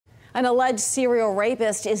An alleged serial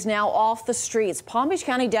rapist is now off the streets. Palm Beach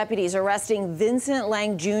County deputies arresting Vincent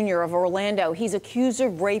Laing Jr. of Orlando. He's accused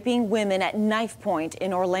of raping women at knife point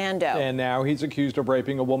in Orlando. And now he's accused of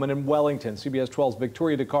raping a woman in Wellington. CBS 12's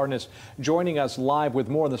Victoria DeCardenas joining us live with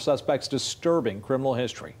more on the suspect's disturbing criminal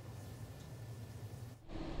history.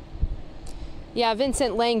 Yeah,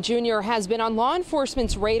 Vincent Laing Jr. has been on law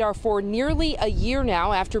enforcement's radar for nearly a year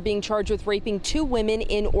now after being charged with raping 2 women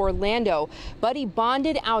in Orlando. But he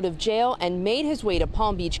bonded out of jail and made his way to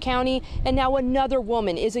Palm Beach County, and now another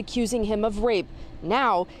woman is accusing him of rape.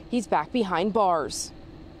 Now he's back behind bars.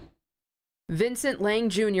 Vincent Laing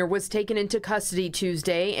Jr. was taken into custody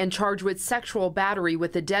Tuesday and charged with sexual battery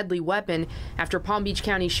with a deadly weapon after Palm Beach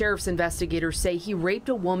County Sheriff's investigators say he raped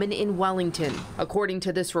a woman in Wellington. According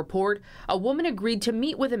to this report, a woman agreed to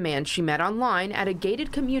meet with a man she met online at a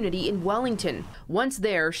gated community in Wellington. Once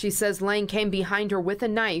there, she says Laing came behind her with a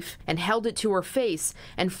knife and held it to her face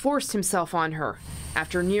and forced himself on her.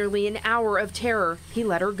 After nearly an hour of terror, he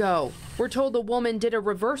let her go. We're told the woman did a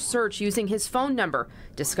reverse search using his phone number,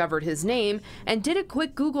 discovered his name, and did a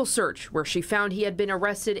quick Google search where she found he had been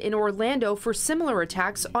arrested in Orlando for similar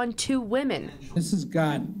attacks on 2 women. This has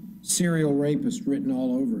got serial rapist written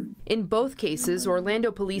all over it. In both cases,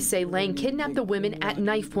 Orlando police say Laing kidnapped the women at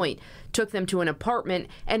knife point, took them to an apartment,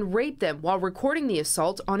 and raped them while recording the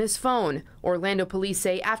assault on his phone. Orlando police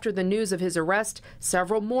say after the news of his arrest,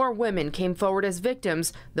 several more women came forward as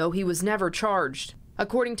victims, though he was never charged.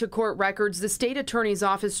 According to court records, the state attorney's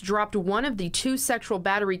office dropped one of the 2 sexual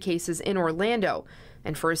battery cases in Orlando.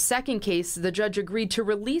 And for a second case, the judge agreed to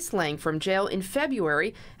release Laing from jail in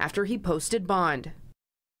February after he posted bond.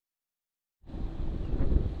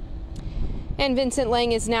 And Vincent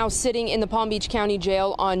Laing is now sitting in the Palm Beach County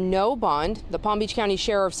Jail on no bond. The Palm Beach County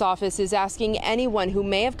Sheriff's Office is asking anyone who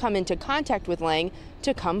may have come into contact with Laing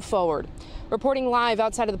to come forward. Reporting live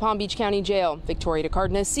outside of the Palm Beach County Jail, Victoria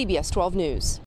DeCardenas, CBS 12 News.